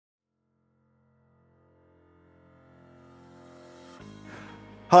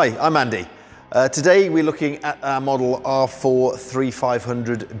Hi, I'm Andy. Today we're looking at our model R4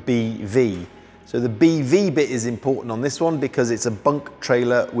 3500BV. So the BV bit is important on this one because it's a bunk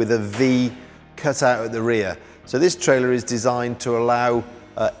trailer with a V cut out at the rear. So this trailer is designed to allow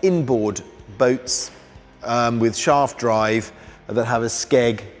inboard boats with shaft drive that have a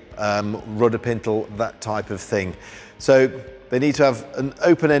skeg, rudder pintle, that type of thing. So they need to have an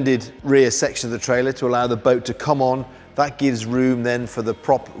open-ended rear section of the trailer to allow the boat to come on. That gives room then for the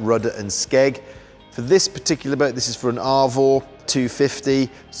prop, rudder and skeg. For this particular boat, this is for an R4 250,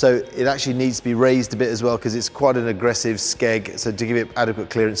 so it actually needs to be raised a bit as well because it's quite an aggressive skeg. So to give it adequate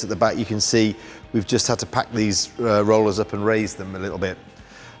clearance at the back, you can see we've just had to pack these rollers up and raise them a little bit.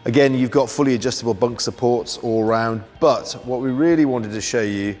 Again, you've got fully adjustable bunk supports all round, but what we really wanted to show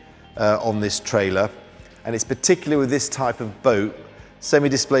you on this trailer, and it's particularly with this type of boat,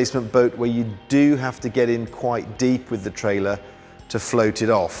 semi-displacement boat, where you do have to get in quite deep with the trailer to float it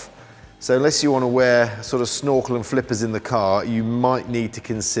off. So unless you want to wear sort of snorkel and flippers in the car, you might need to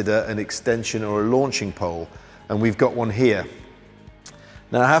consider an extension or a launching pole, and we've got one here.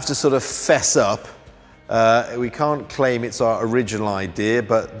 Now I have to sort of fess up, we can't claim it's our original idea,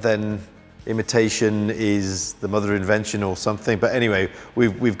 but then imitation is the mother of invention or something. But anyway,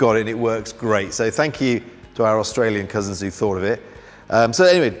 we've got it and it works great. So thank you to our Australian cousins who thought of it. So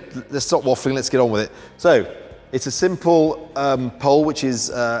anyway, let's stop waffling, let's get on with it. So it's a simple pole which is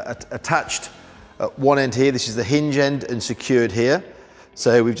attached at one end here. This is the hinge end and secured here.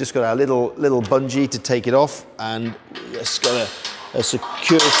 So we've just got our little bungee to take it off, and just got a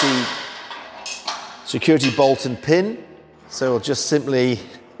security bolt and pin. So we'll just simply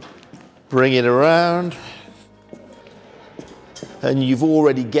bring it around, and you've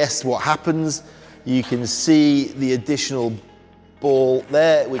already guessed what happens. You can see the additional ball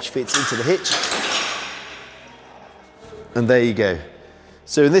there which fits into the hitch, and there you go.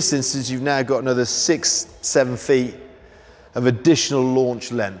 So in this instance you've now got another 6-7 feet of additional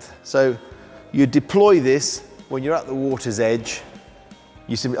launch length. So you deploy this when you're at the water's edge.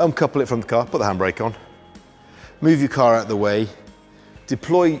 You simply uncouple it from the car, put the handbrake on, move your car out of the way,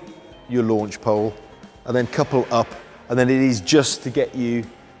 deploy your launch pole, and then couple up, and then it is just to get you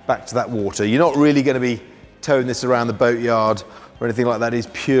back to that water. You're not really going to be towing this around the boatyard or anything like that. It is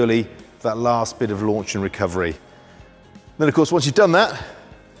purely that last bit of launch and recovery. Then of course, once you've done that,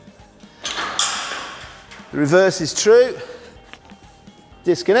 the reverse is true.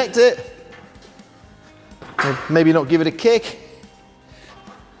 Disconnect it, maybe not give it a kick,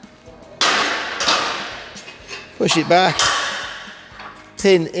 push it back,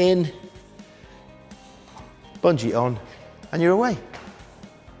 pin in, bungee on, and you're away.